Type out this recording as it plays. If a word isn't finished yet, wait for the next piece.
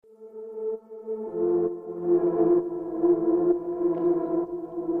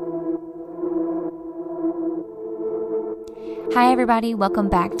Hi everybody, welcome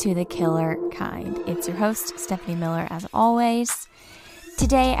back to The Killer Kind. It's your host, Stephanie Miller, as always.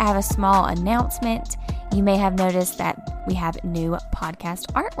 Today I have a small announcement. You may have noticed that we have new podcast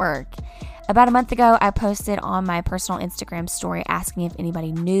artwork. About a month ago, I posted on my personal Instagram story asking if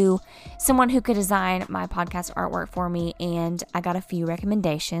anybody knew someone who could design my podcast artwork for me, and I got a few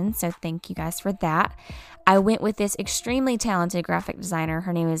recommendations, so thank you guys for that. I went with this extremely talented graphic designer.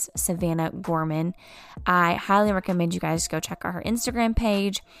 Her name is Savannah Gorman. I highly recommend you guys go check out her Instagram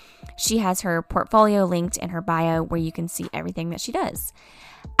page. She has her portfolio linked in her bio where you can see everything that she does.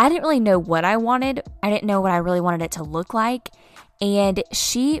 I didn't really know what I wanted. I didn't know what I really wanted it to look like, and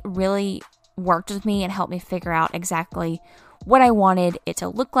she really worked with me and helped me figure out exactly what I wanted it to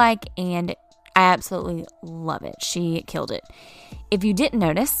look like, and I absolutely love it. She killed it. If you didn't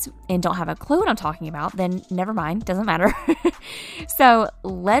notice and don't have a clue what I'm talking about, then never mind, doesn't matter. So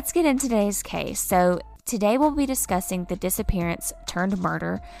let's get into today's case. So today we'll be discussing the disappearance turned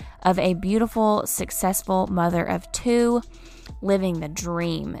murder of a beautiful, successful mother of two, living the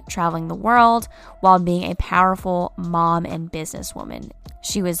dream, traveling the world while being a powerful mom and businesswoman.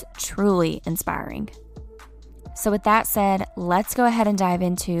 She was truly inspiring. So with that said, let's go ahead and dive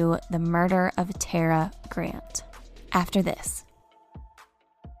into the murder of Tara Grant after this.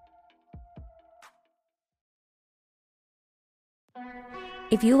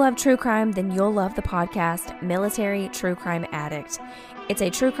 If you love true crime, then you'll love the podcast Military True Crime Addict. It's a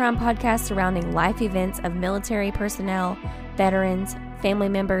true crime podcast surrounding life events of military personnel, veterans, family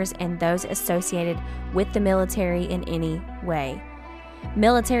members, and those associated with the military in any way.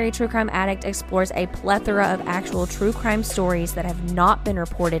 Military True Crime Addict explores a plethora of actual true crime stories that have not been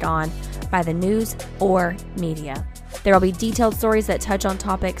reported on by the news or media. There will be detailed stories that touch on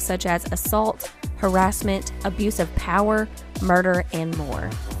topics such as assault, harassment, abuse of power, murder, and more.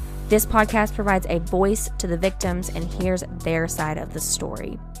 This podcast provides a voice to the victims and hears their side of the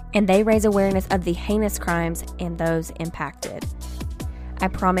story, and they raise awareness of the heinous crimes and those impacted. I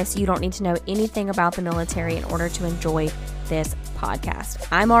promise you don't need to know anything about the military in order to enjoy this podcast.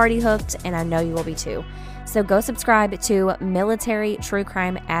 I'm already hooked, and I know you will be too. So go subscribe to Military True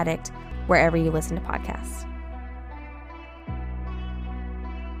Crime Addict wherever you listen to podcasts.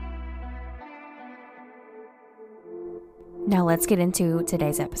 Now let's get into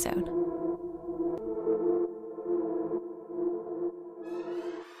today's episode.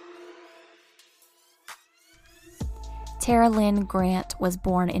 Tara Lynn Grant was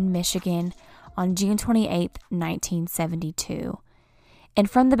born in Michigan on June 28, 1972. And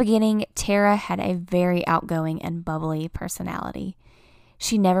from the beginning, Tara had a very outgoing and bubbly personality.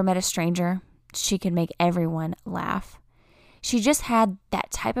 She never met a stranger. She could make everyone laugh. She just had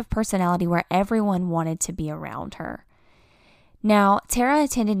that type of personality where everyone wanted to be around her. Now, Tara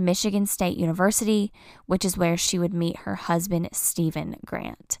attended Michigan State University, which is where she would meet her husband, Stephen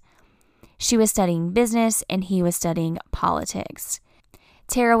Grant. She was studying business and he was studying politics.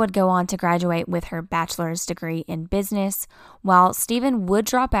 Tara would go on to graduate with her bachelor's degree in business, while Stephen would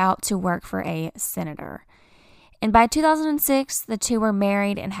drop out to work for a senator. And by 2006, the two were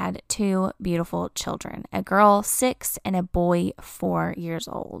married and had two beautiful children, a girl 6 and a boy 4 years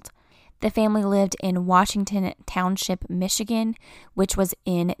old. The family lived in Washington Township, Michigan, which was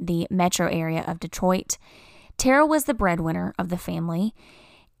in the metro area of Detroit. Tara was the breadwinner of the family.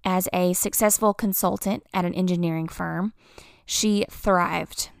 As a successful consultant at an engineering firm, she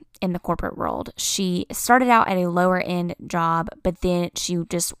thrived in the corporate world. She started out at a lower end job, but then she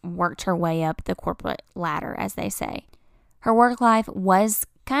just worked her way up the corporate ladder, as they say. Her work life was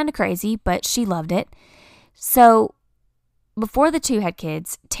kind of crazy, but she loved it. So before the two had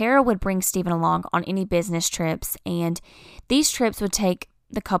kids, Tara would bring Stephen along on any business trips, and these trips would take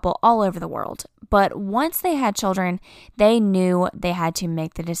the couple all over the world. But once they had children, they knew they had to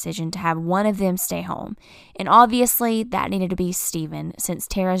make the decision to have one of them stay home. And obviously, that needed to be Stephen, since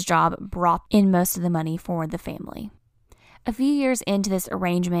Tara's job brought in most of the money for the family. A few years into this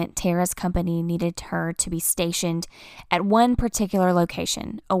arrangement, Tara's company needed her to be stationed at one particular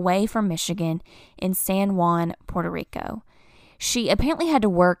location, away from Michigan, in San Juan, Puerto Rico. She apparently had to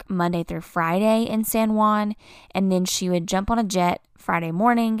work Monday through Friday in San Juan, and then she would jump on a jet Friday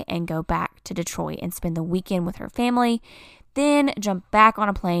morning and go back to Detroit and spend the weekend with her family, then jump back on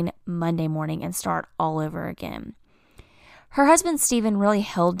a plane Monday morning and start all over again. Her husband, Stephen, really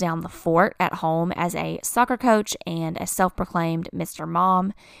held down the fort at home as a soccer coach and a self-proclaimed Mr.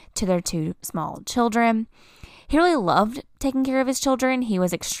 Mom to their two small children. He really loved taking care of his children. He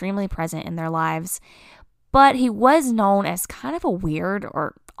was extremely present in their lives, but he was known as kind of a weird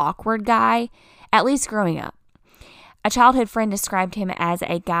or awkward guy, at least growing up. A childhood friend described him as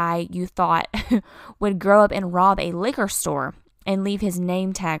a guy you thought would grow up and rob a liquor store and leave his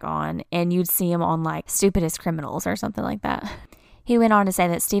name tag on, and you'd see him on like Stupidest Criminals or something like that. He went on to say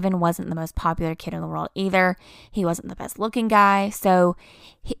that Stephen wasn't the most popular kid in the world either. He wasn't the best looking guy. So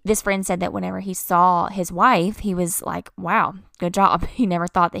this friend said that whenever he saw his wife, he was like, wow, good job. He never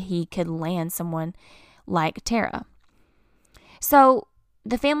thought that he could land someone like Tara. So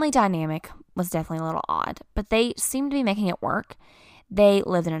the family dynamic was definitely a little odd, but they seemed to be making it work. They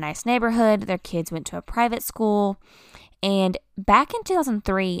lived in a nice neighborhood. Their kids went to a private school. And back in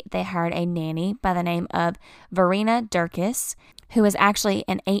 2003, they hired a nanny by the name of Verena Durkis, who was actually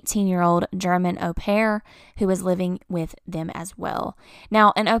an 18-year-old German au pair who was living with them as well.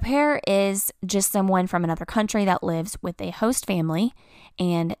 Now, an au pair is just someone from another country that lives with a host family,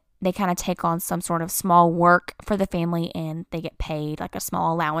 and they kind of take on some sort of small work for the family, and they get paid like a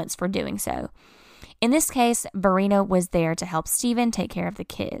small allowance for doing so. In this case, Verena was there to help Stephen take care of the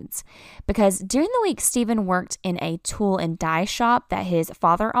kids, because during the week, Stephen worked in a tool and die shop that his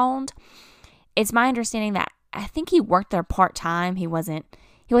father owned. It's my understanding that I think he worked there part-time. He wasn't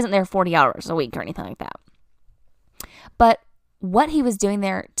there 40 hours a week or anything like that. But what he was doing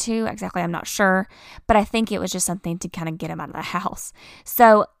there too, exactly, I'm not sure. But I think it was just something to kind of get him out of the house.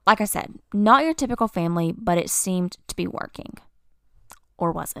 So, like I said, not your typical family, but it seemed to be working.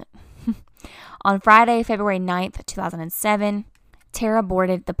 Or was it? On Friday, February 9th, 2007, Tara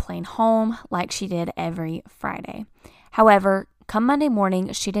boarded the plane home like she did every Friday. However, come Monday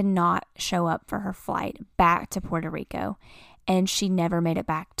morning, she did not show up for her flight back to Puerto Rico, and she never made it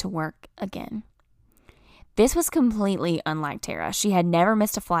back to work again. This was completely unlike Tara. She had never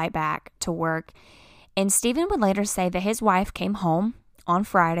missed a flight back to work, and Stephen would later say that his wife came home on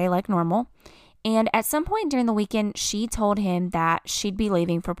Friday like normal, and at some point during the weekend, she told him that she'd be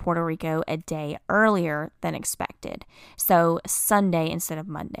leaving for Puerto Rico a day earlier than expected, so Sunday instead of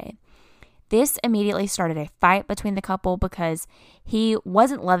Monday. This immediately started a fight between the couple because he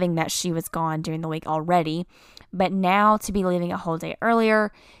wasn't loving that she was gone during the week already, but now to be leaving a whole day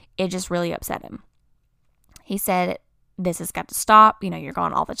earlier, it just really upset him. He said, "This has got to stop. You're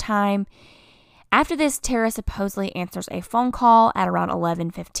gone all the time." After this, Tara supposedly answers a phone call at around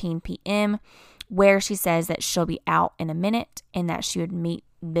 11:15 p.m. where she says that she'll be out in a minute and that she would meet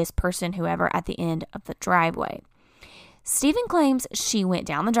this person, whoever, at the end of the driveway. Stephen claims she went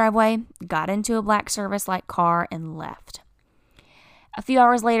down the driveway, got into a black service-like car, and left. A few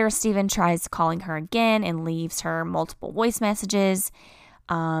hours later, Stephen tries calling her again and leaves her multiple voice messages.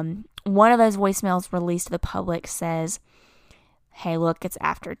 One of those voicemails released to the public says, "Hey, look, it's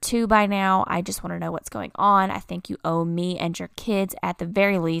after 2 by now. I just want to know what's going on. I think you owe me and your kids, at the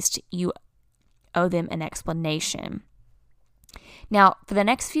very least, you owe them an explanation." Now, for the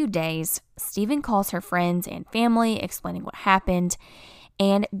next few days, Stephen calls her friends and family explaining what happened,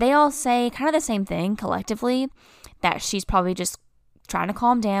 and they all say kind of the same thing collectively, that she's probably just trying to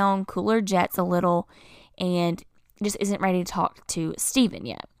calm down, cool her jets a little, and just isn't ready to talk to Stephen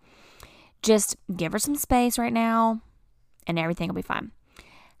yet. Just give her some space right now, and everything will be fine.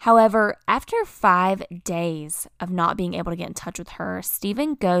 However, after 5 days of not being able to get in touch with her,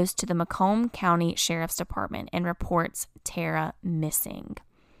 Stephen goes to the Macomb County Sheriff's Department and reports Tara missing.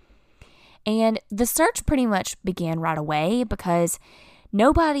 And the search pretty much began right away because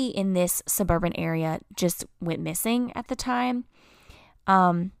nobody in this suburban area just went missing at the time.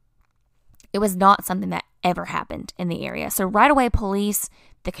 It was not something that ever happened in the area. So right away, police,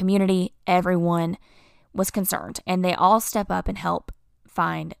 the community, everyone was concerned, and they all step up and help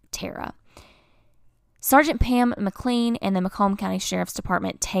find Tara. Sergeant Pam McLean in the Macomb County Sheriff's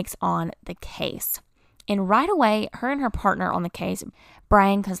Department takes on the case. And right away, her and her partner on the case,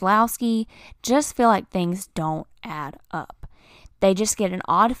 Brian Kozlowski, just feel like things don't add up. They just get an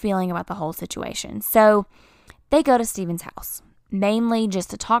odd feeling about the whole situation. So they go to Stephen's house, mainly just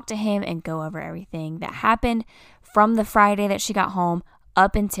to talk to him and go over everything that happened from the Friday that she got home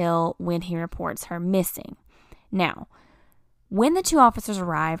up until when he reports her missing. Now, when the two officers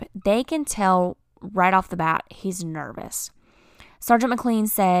arrive, they can tell right off the bat he's nervous. Sergeant McLean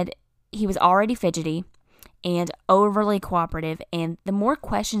said he was already fidgety and overly cooperative, and the more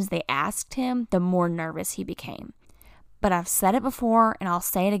questions they asked him, the more nervous he became. But I've said it before, and I'll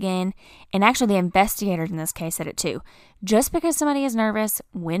say it again, and actually the investigators in this case said it too. Just because somebody is nervous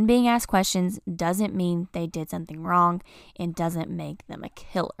when being asked questions doesn't mean they did something wrong and doesn't make them a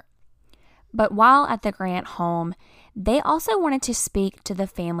killer. But while at the Grant home, they also wanted to speak to the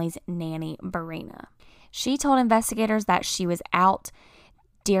family's nanny, Verena. She told investigators that she was out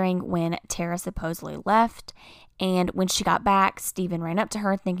during when Tara supposedly left, and when she got back, Stephen ran up to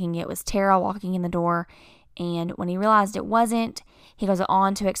her thinking it was Tara walking in the door, and when he realized it wasn't, he goes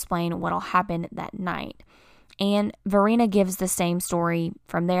on to explain what all happened that night. And Verena gives the same story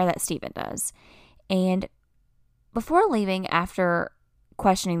from there that Stephen does. And before leaving, after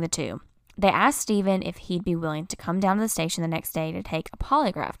questioning the two, they asked Stephen if he'd be willing to come down to the station the next day to take a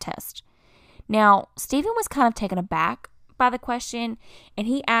polygraph test. Now, Stephen was kind of taken aback by the question, and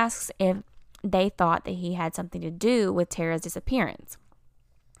he asks if they thought that he had something to do with Tara's disappearance.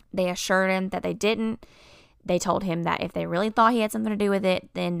 They assured him that they didn't. They told him that if they really thought he had something to do with it,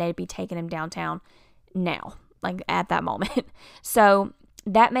 then they'd be taking him downtown now, like at that moment. So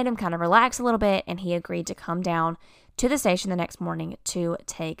that made him kind of relax a little bit, and he agreed to come down to the station the next morning to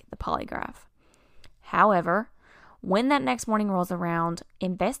take the polygraph. However, when that next morning rolls around,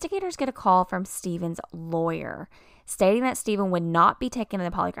 investigators get a call from Stephen's lawyer stating that Stephen would not be taking the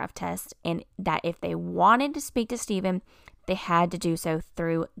polygraph test and that if they wanted to speak to Stephen, they had to do so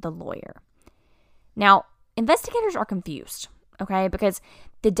through the lawyer. Now, investigators are confused, okay, because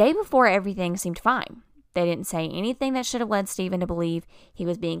the day before everything seemed fine. They didn't say anything that should have led Stephen to believe he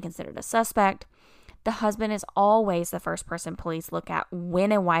was being considered a suspect. The husband is always the first person police look at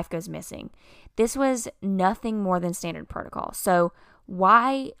when a wife goes missing. This was nothing more than standard protocol. So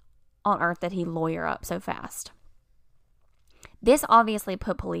why on earth did he lawyer up so fast? This obviously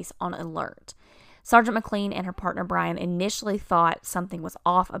put police on alert. Sergeant McLean and her partner Brian initially thought something was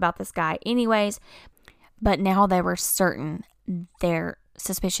off about this guy anyways, but now they were certain their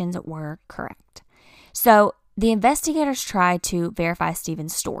suspicions were correct. So the investigators tried to verify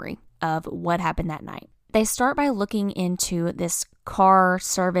Stephen's story of what happened that night. They start by looking into this car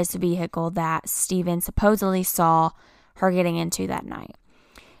service vehicle that Stephen supposedly saw her getting into that night.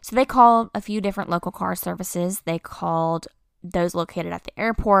 So they called a few different local car services. They called those located at the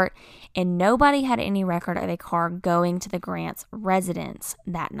airport, and nobody had any record of a car going to the Grant's residence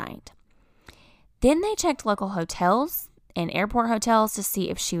that night. Then they checked local hotels and airport hotels to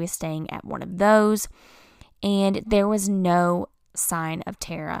see if she was staying at one of those, and there was no sign of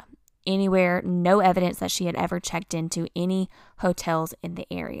Tara anywhere, no evidence that she had ever checked into any hotels in the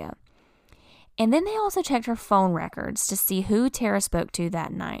area. And then they also checked her phone records to see who Tara spoke to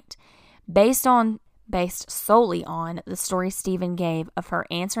that night, based solely on the story Stephen gave of her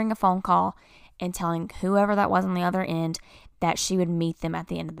answering a phone call and telling whoever that was on the other end that she would meet them at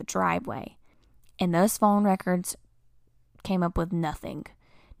the end of the driveway. And those phone records came up with nothing.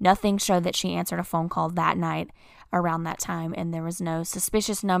 Nothing showed that she answered a phone call that night around that time, and there was no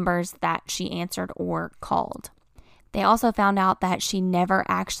suspicious numbers that she answered or called. They also found out that she never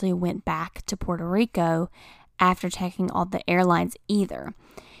actually went back to Puerto Rico after checking all the airlines either.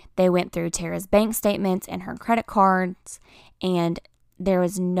 They went through Tara's bank statements and her credit cards, and there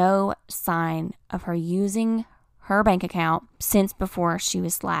was no sign of her using her bank account since before she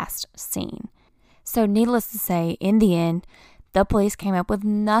was last seen. So needless to say, in the end, the police came up with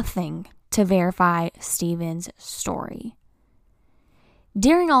nothing to verify Stephen's story.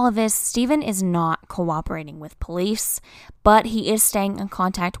 During all of this, Stephen is not cooperating with police, but he is staying in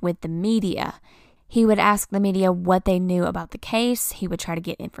contact with the media. He would ask the media what they knew about the case. He would try to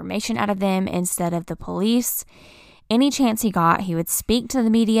get information out of them instead of the police. Any chance he got, he would speak to the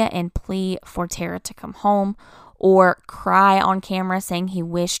media and plead for Tara to come home, or cry on camera saying he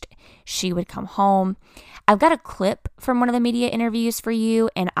wished she would come home. I've got a clip from one of the media interviews for you,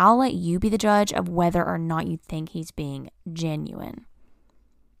 and I'll let you be the judge of whether or not you think he's being genuine.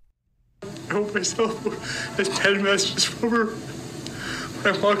 I wrote myself a 10 messages from her.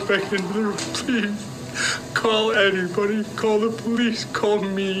 When I walked back into the room, please call anybody, call the police, call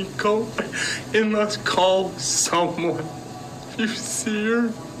me, call my in-laws, call someone. If you see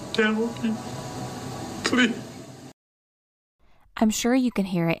her, tell me, please. I'm sure you can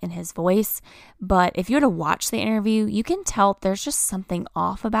hear it in his voice, but if you were to watch the interview, you can tell there's just something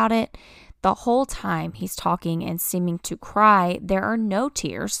off about it. The whole time he's talking and seeming to cry, there are no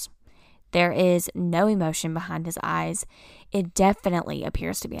tears. There is no emotion behind his eyes. It definitely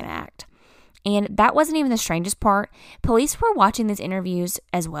appears to be an act. And that wasn't even the strangest part. Police were watching these interviews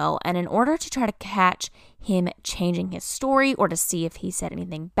as well, and in order to try to catch him changing his story or to see if he said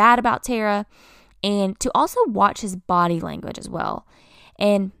anything bad about Tara, and to also watch his body language as well.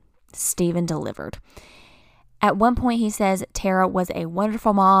 And Stephen delivered. At one point he says Tara was a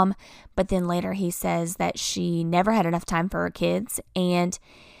wonderful mom, but then later he says that she never had enough time for her kids. And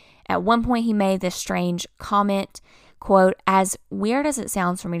at one point he made this strange comment, quote, "As weird as it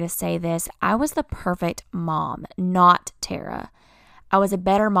sounds for me to say this, I was the perfect mom, not Tara. I was a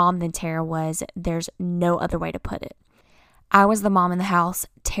better mom than Tara was. There's no other way to put it. I was the mom in the house.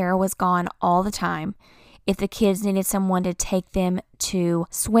 Tara was gone all the time. If the kids needed someone to take them to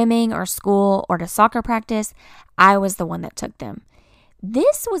swimming or school or to soccer practice, I was the one that took them."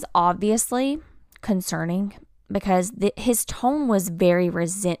 This was obviously concerning because his tone was very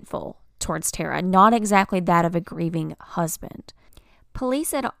resentful towards Tara, not exactly that of a grieving husband.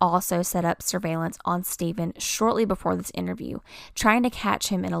 Police had also set up surveillance on Stephen shortly before this interview, trying to catch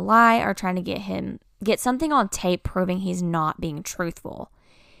him in a lie or trying to get something on tape proving he's not being truthful.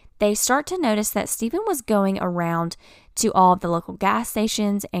 They start to notice that Stephen was going around to all of the local gas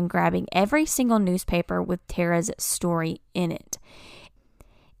stations and grabbing every single newspaper with Tara's story in it.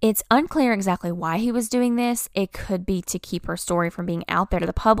 It's unclear exactly why he was doing this. It could be to keep her story from being out there to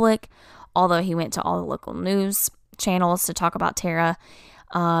the public, although he went to all the local news channels to talk about Tara.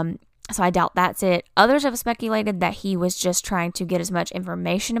 So I doubt that's it. Others have speculated that he was just trying to get as much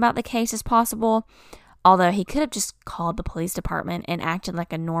information about the case as possible, although he could have just called the police department and acted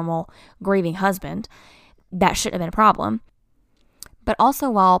like a normal grieving husband. That shouldn't have been a problem. But also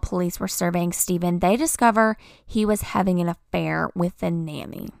while police were surveying Stephen, they discover he was having an affair with the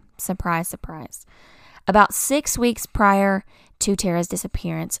nanny. Surprise, surprise. About 6 weeks prior to Tara's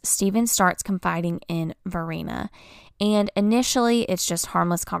disappearance, Stephen starts confiding in Verena. And initially, it's just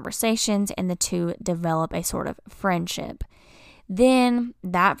harmless conversations, and the two develop a sort of friendship. Then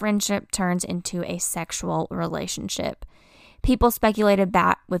that friendship turns into a sexual relationship. People speculated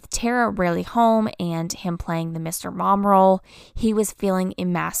that with Tara rarely home and him playing the Mr. Mom role, he was feeling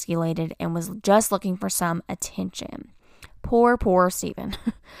emasculated and was just looking for some attention. Poor Stephen.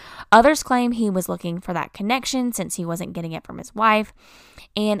 Others claim he was looking for that connection since he wasn't getting it from his wife.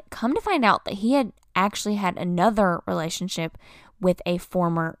 And come to find out that he had actually had another relationship with a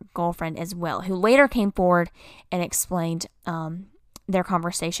former girlfriend as well, who later came forward and explained their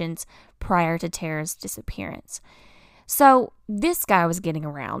conversations prior to Tara's disappearance. So this guy was getting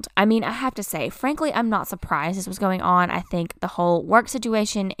around. I mean, I have to say, frankly, I'm not surprised this was going on. I think the whole work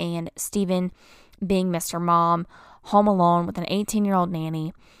situation and Stephen being Mr. Mom, home alone with an 18-year-old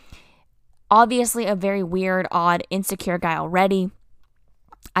nanny, obviously a very weird, odd, insecure guy already.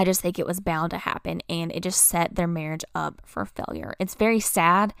 I just think it was bound to happen, and it just set their marriage up for failure. It's very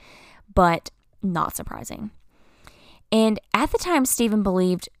sad, but not surprising. And at the time, Stephen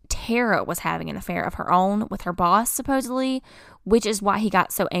believed Tara was having an affair of her own with her boss, supposedly, which is why he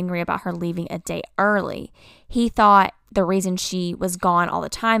got so angry about her leaving a day early. He thought the reason she was gone all the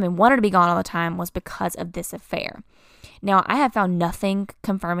time and wanted to be gone all the time was because of this affair. Now, I have found nothing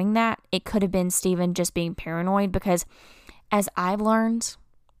confirming that. It could have been Stephen just being paranoid because, as I've learned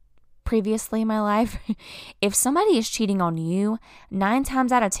previously in my life, if somebody is cheating on you, 9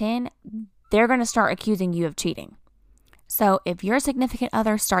 times out of 10, they're going to start accusing you of cheating. So if your significant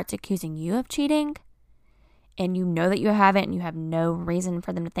other starts accusing you of cheating and you know that you haven't and you have no reason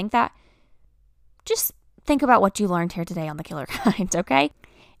for them to think that, just think about what you learned here today on The Killer Guides, okay?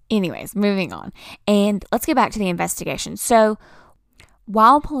 Anyways, moving on. And let's get back to the investigation. So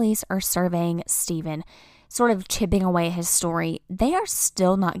while police are surveying Stephen, sort of chipping away at his story, they are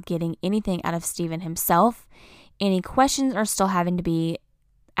still not getting anything out of Stephen himself. Any questions are still having to be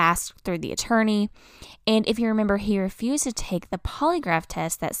asked through the attorney. And if you remember, he refused to take the polygraph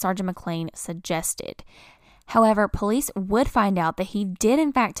test that Sergeant McLean suggested. However, police would find out that he did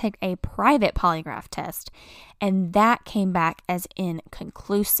in fact take a private polygraph test, and that came back as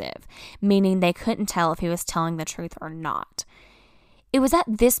inconclusive, meaning they couldn't tell if he was telling the truth or not. It was at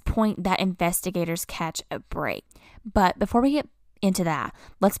this point that investigators catch a break. But before we get into that,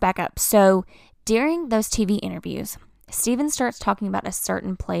 let's back up. So during those TV interviews, Stephen starts talking about a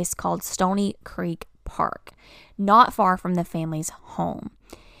certain place called Stony Creek Park, not far from the family's home.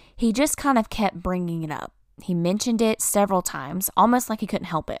 He just kind of kept bringing it up. He mentioned it several times, almost like he couldn't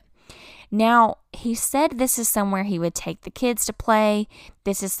help it. Now, he said this is somewhere he would take the kids to play.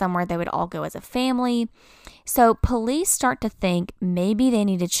 This is somewhere they would all go as a family. So police start to think maybe they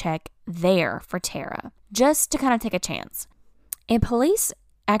need to check there for Tara, just to kind of take a chance. And police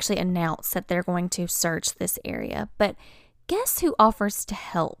actually announced that they're going to search this area. But guess who offers to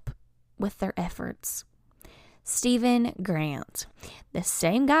help with their efforts? Stephen Grant, the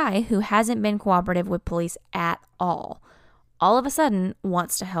same guy who hasn't been cooperative with police at all of a sudden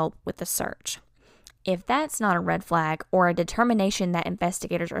wants to help with the search. If that's not a red flag or a determination that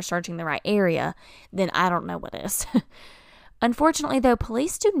investigators are searching the right area, then I don't know what is. Unfortunately, though,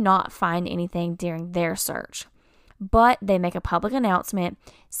 police do not find anything during their search, but they make a public announcement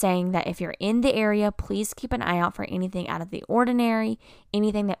saying that if you're in the area, please keep an eye out for anything out of the ordinary,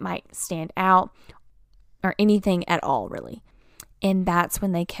 anything that might stand out, or anything at all, really. And that's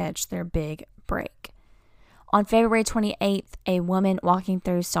when they catch their big break. On February 28th, a woman walking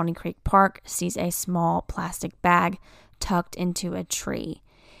through Stony Creek Park sees a small plastic bag tucked into a tree.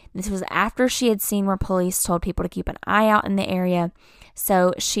 This was after she had seen where police told people to keep an eye out in the area,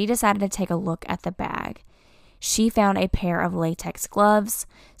 so she decided to take a look at the bag. She found a pair of latex gloves,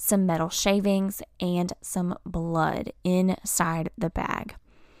 some metal shavings, and some blood inside the bag.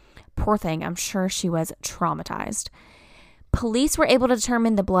 Poor thing, I'm sure she was traumatized. Police were able to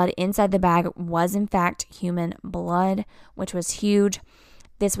determine the blood inside the bag was in fact human blood, which was huge.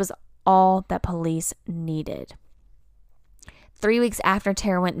 This was all that police needed. 3 weeks after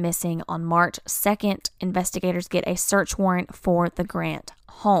Tara went missing, on March 2nd, investigators get a search warrant for the Grant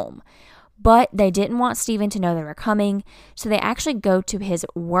home. But they didn't want Stephen to know they were coming, so they actually go to his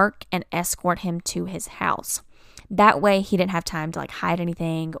work and escort him to his house. That way he didn't have time to hide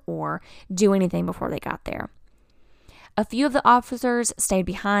anything or do anything before they got there. A few of the officers stayed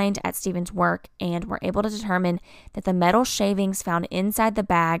behind at Stephen's work and were able to determine that the metal shavings found inside the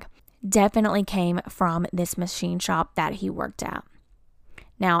bag definitely came from this machine shop that he worked at.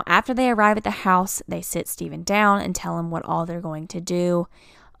 Now, after they arrive at the house, they sit Stephen down and tell him what all they're going to do.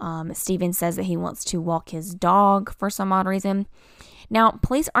 Stephen says that he wants to walk his dog for some odd reason. Now,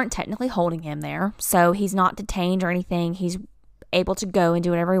 police aren't technically holding him there, so he's not detained or anything. He's able to go and do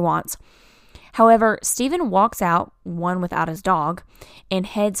whatever he wants. However, Stephen walks out, one without his dog, and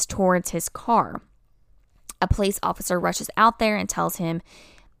heads towards his car. A police officer rushes out there and tells him,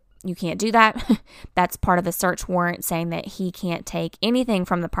 "You can't do that." That's part of the search warrant, saying that he can't take anything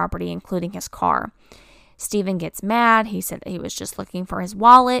from the property, including his car. Stephen gets mad. He said that he was just looking for his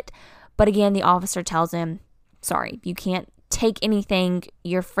wallet. But again, the officer tells him, sorry, you can't take anything.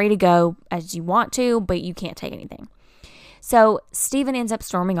 You're free to go as you want to, but you can't take anything. So Stephen ends up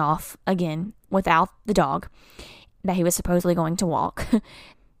storming off again without the dog that he was supposedly going to walk.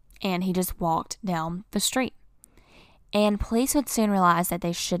 And he just walked down the street. And police would soon realize that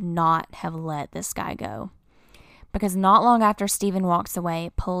they should not have let this guy go. Because not long after Stephen walks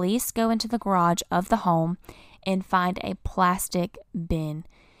away, police go into the garage of the home and find a plastic bin.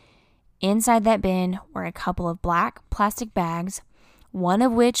 Inside that bin were a couple of black plastic bags, one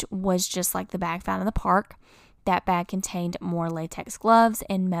of which was just like the bag found in the park. That bag contained more latex gloves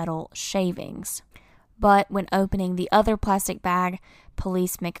and metal shavings. But when opening the other plastic bag,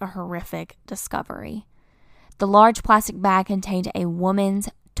 police make a horrific discovery. The large plastic bag contained a woman's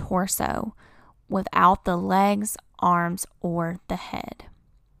torso without the legs, arms, or the head.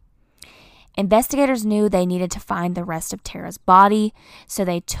 Investigators knew they needed to find the rest of Tara's body, so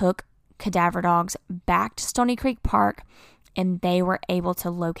they took cadaver dogs back to Stony Creek Park, and they were able to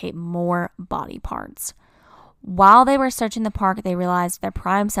locate more body parts. While they were searching the park, they realized their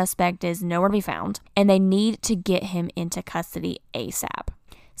prime suspect is nowhere to be found, and they need to get him into custody ASAP.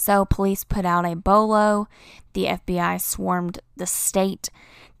 So police put out a bolo. The FBI swarmed the state,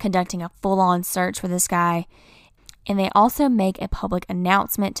 conducting a full-on search for this guy. And they also make a public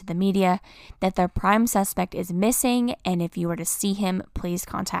announcement to the media that their prime suspect is missing, and if you were to see him, please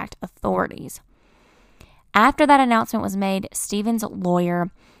contact authorities. After that announcement was made, Stephen's lawyer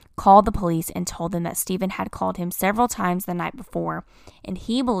called the police and told them that Stephen had called him several times the night before, and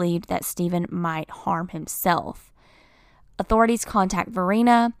he believed that Stephen might harm himself. Authorities contact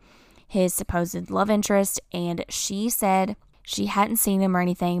Verena, his supposed love interest, and she said she hadn't seen him or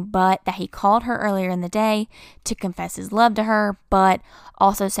anything, but that he called her earlier in the day to confess his love to her, but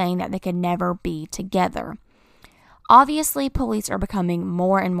also saying that they could never be together. Obviously, police are becoming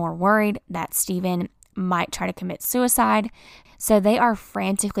more and more worried that Stephen might try to commit suicide, so they are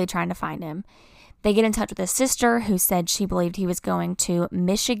frantically trying to find him. They get in touch with his sister, who said she believed he was going to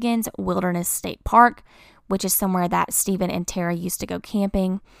Michigan's Wilderness State Park, which is somewhere that Stephen and Tara used to go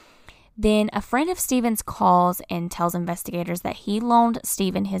camping. Then a friend of Stephen's calls and tells investigators that he loaned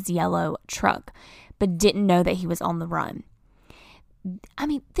Stephen his yellow truck, but didn't know that he was on the run. I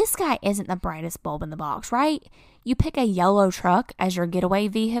mean, this guy isn't the brightest bulb in the box, right? You pick a yellow truck as your getaway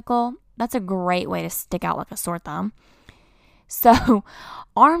vehicle. That's a great way to stick out like a sore thumb. So,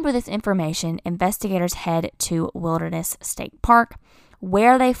 armed with this information, investigators head to Wilderness State Park,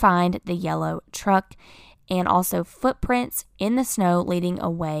 where they find the yellow truck and also footprints in the snow leading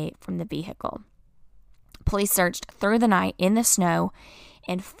away from the vehicle. Police searched through the night in the snow,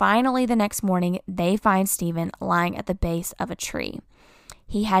 and finally the next morning they find Stephen lying at the base of a tree.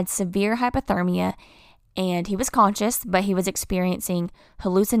 He had severe hypothermia and he was conscious, but he was experiencing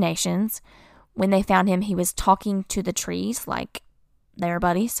hallucinations. When they found him, he was talking to the trees like they were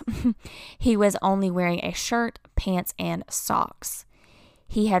buddies. He was only wearing a shirt, pants, and socks.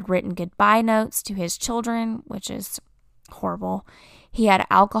 He had written goodbye notes to his children, which is horrible. He had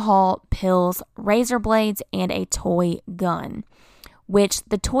alcohol, pills, razor blades, and a toy gun, which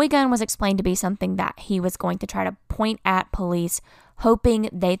the toy gun was explained to be something that he was going to try to point at police, hoping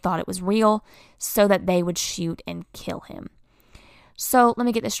they thought it was real so that they would shoot and kill him. So let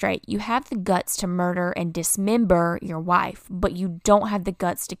me get this straight. You have the guts to murder and dismember your wife, but you don't have the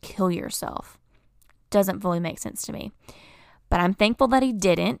guts to kill yourself. Doesn't fully make sense to me. But I'm thankful that he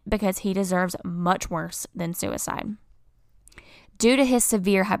didn't, because he deserves much worse than suicide. Due to his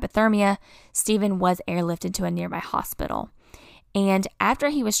severe hypothermia, Stephen was airlifted to a nearby hospital. And after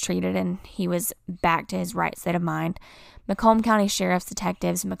he was treated and he was back to his right state of mind, Macomb County Sheriff's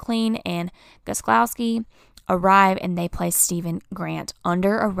Detectives McLean and Gosklowski arrive, and they place Stephen Grant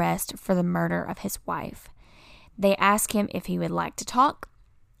under arrest for the murder of his wife. They ask him if he would like to talk,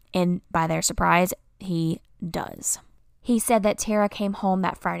 and by their surprise, he does. He said that Tara came home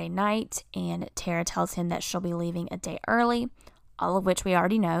that Friday night, and Tara tells him that she'll be leaving a day early, all of which we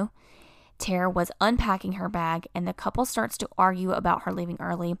already know. Tara was unpacking her bag, and the couple starts to argue about her leaving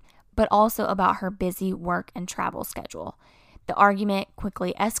early, but also about her busy work and travel schedule. The argument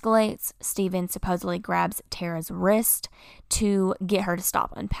quickly escalates. Stephen supposedly grabs Tara's wrist to get her to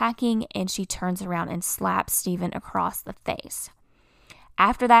stop unpacking, and she turns around and slaps Stephen across the face.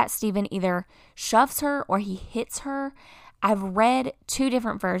 After that, Stephen either shoves her or he hits her. I've read 2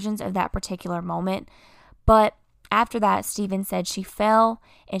 different versions of that particular moment, but after that, Stephen said she fell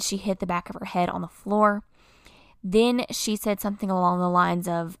and she hit the back of her head on the floor. Then she said something along the lines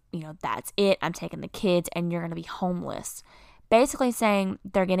of, that's it, I'm taking the kids and you're going to be homeless. Basically saying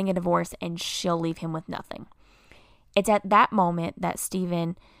they're getting a divorce and she'll leave him with nothing. It's at that moment that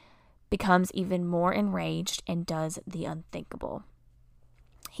Stephen becomes even more enraged and does the unthinkable.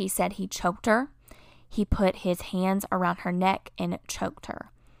 He said he choked her. He put his hands around her neck and choked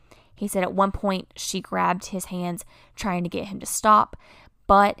her. He said at one point she grabbed his hands trying to get him to stop,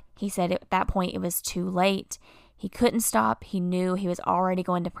 but he said at that point it was too late. He couldn't stop. He knew he was already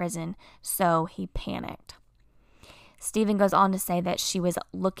going to prison, so he panicked. Stephen goes on to say that she was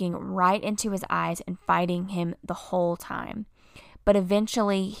looking right into his eyes and fighting him the whole time. But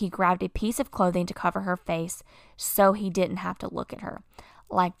eventually he grabbed a piece of clothing to cover her face so he didn't have to look at her.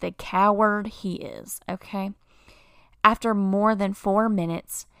 Like the coward he is, okay? After more than 4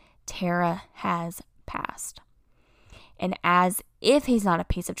 minutes, Tara has passed. And as if he's not a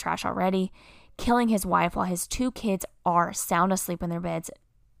piece of trash already, killing his wife while his 2 kids are sound asleep in their beds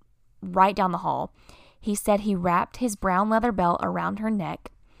right down the hall, he said he wrapped his brown leather belt around her neck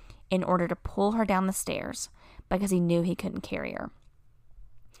in order to pull her down the stairs because he knew he couldn't carry her.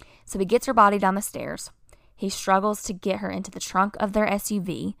 So he gets her body down the stairs. He struggles to get her into the trunk of their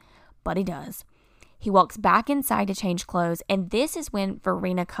SUV, but he does. He walks back inside to change clothes, and this is when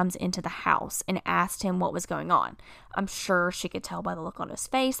Verena comes into the house and asked him what was going on. I'm sure she could tell by the look on his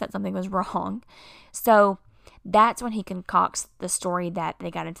face that something was wrong. So that's when he concocts the story that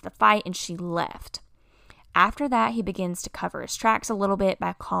they got into the fight and she left. After that, he begins to cover his tracks a little bit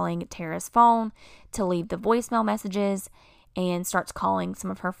by calling Tara's phone to leave the voicemail messages and starts calling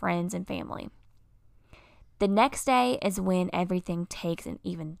some of her friends and family. The next day is when everything takes an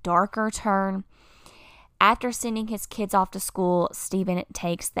even darker turn. After sending his kids off to school, Stephen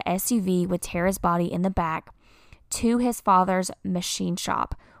takes the SUV with Tara's body in the back to his father's machine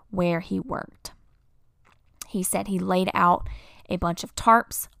shop where he worked. He said he laid out a bunch of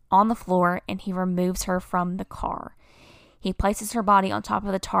tarps on the floor and he removes her from the car. He places her body on top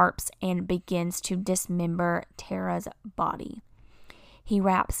of the tarps and begins to dismember Tara's body. He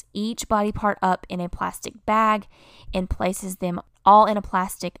wraps each body part up in a plastic bag and places them all in a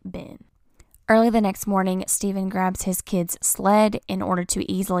plastic bin. Early the next morning, Stephen grabs his kid's sled in order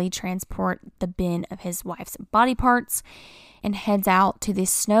to easily transport the bin of his wife's body parts and heads out to the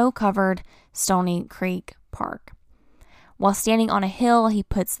snow-covered Stony Creek Park. While standing on a hill, he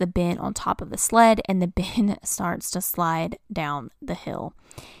puts the bin on top of the sled and the bin starts to slide down the hill.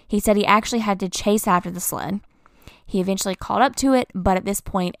 He said he actually had to chase after the sled. He eventually caught up to it, but at this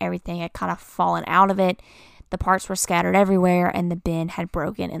point, everything had kind of fallen out of it. The parts were scattered everywhere and the bin had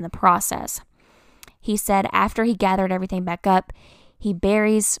broken in the process. He said after he gathered everything back up, he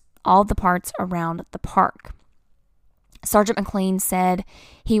buries all the parts around the park. Sergeant McLean said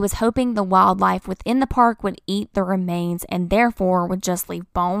he was hoping the wildlife within the park would eat the remains and therefore would just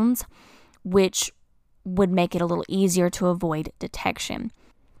leave bones, which would make it a little easier to avoid detection.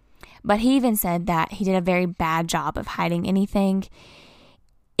 But he even said that he did a very bad job of hiding anything.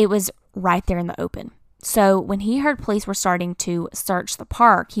 It was right there in the open. So when he heard police were starting to search the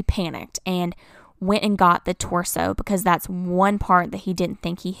park, he panicked and went and got the torso because that's one part that he didn't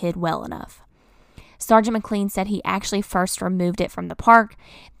think he hid well enough. Sergeant McLean said he actually first removed it from the park,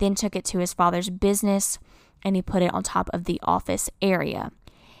 then took it to his father's business, and he put it on top of the office area.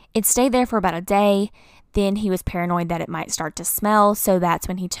 It stayed there for about a day. Then he was paranoid that it might start to smell, so that's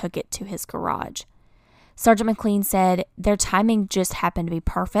when he took it to his garage. Sergeant McLean said their timing just happened to be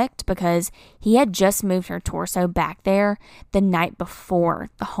perfect because he had just moved her torso back there the night before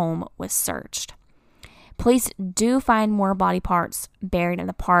the home was searched. Police do find more body parts buried in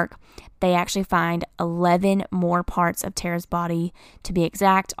the park. They actually find 11 more parts of Tara's body, to be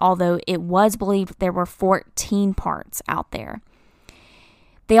exact, although it was believed there were 14 parts out there.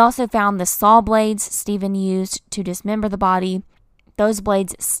 They also found the saw blades Stephen used to dismember the body. Those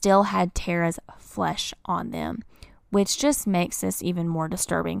blades still had Tara's flesh on them, which just makes this even more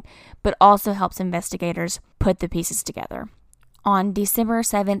disturbing, but also helps investigators put the pieces together. On December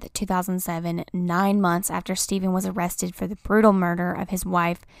 7th, 2007, 9 months after Stephen was arrested for the brutal murder of his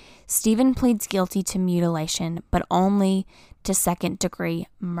wife, Stephen pleads guilty to mutilation, but only to second-degree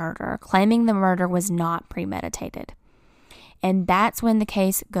murder, claiming the murder was not premeditated. And that's when the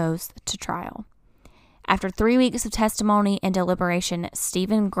case goes to trial. After 3 weeks of testimony and deliberation,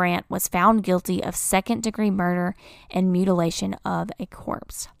 Stephen Grant was found guilty of second-degree murder and mutilation of a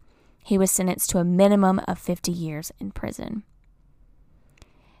corpse. He was sentenced to a minimum of 50 years in prison.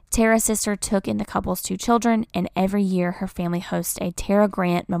 Tara's sister took in the couple's 2 children, and every year her family hosts a Tara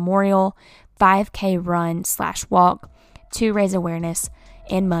Grant Memorial 5K run/walk to raise awareness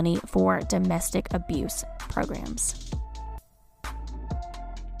and money for domestic abuse programs.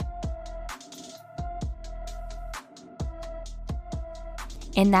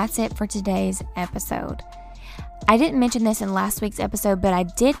 And that's it for today's episode. I didn't mention this in last week's episode, but I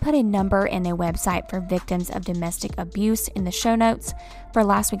did put a number and a website for victims of domestic abuse in the show notes for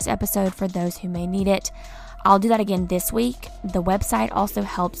last week's episode for those who may need it. I'll do that again this week. The website also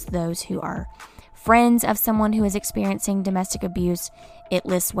helps those who are friends of someone who is experiencing domestic abuse. It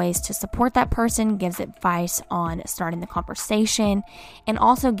lists ways to support that person, gives advice on starting the conversation, and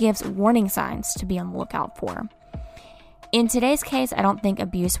also gives warning signs to be on the lookout for. In today's case, I don't think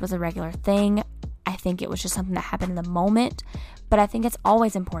abuse was a regular thing. I think it was just something that happened in the moment, but I think it's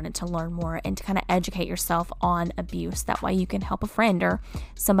always important to learn more and to kind of educate yourself on abuse. That way you can help a friend or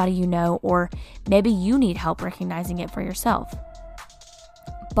somebody you know, or maybe you need help recognizing it for yourself.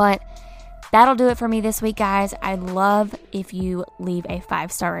 But that'll do it for me this week, guys. I'd love if you leave a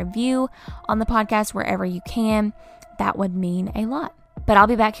 5-star review on the podcast wherever you can. That would mean a lot. But I'll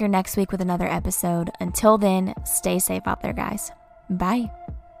be back here next week with another episode. Until then, stay safe out there, guys. Bye.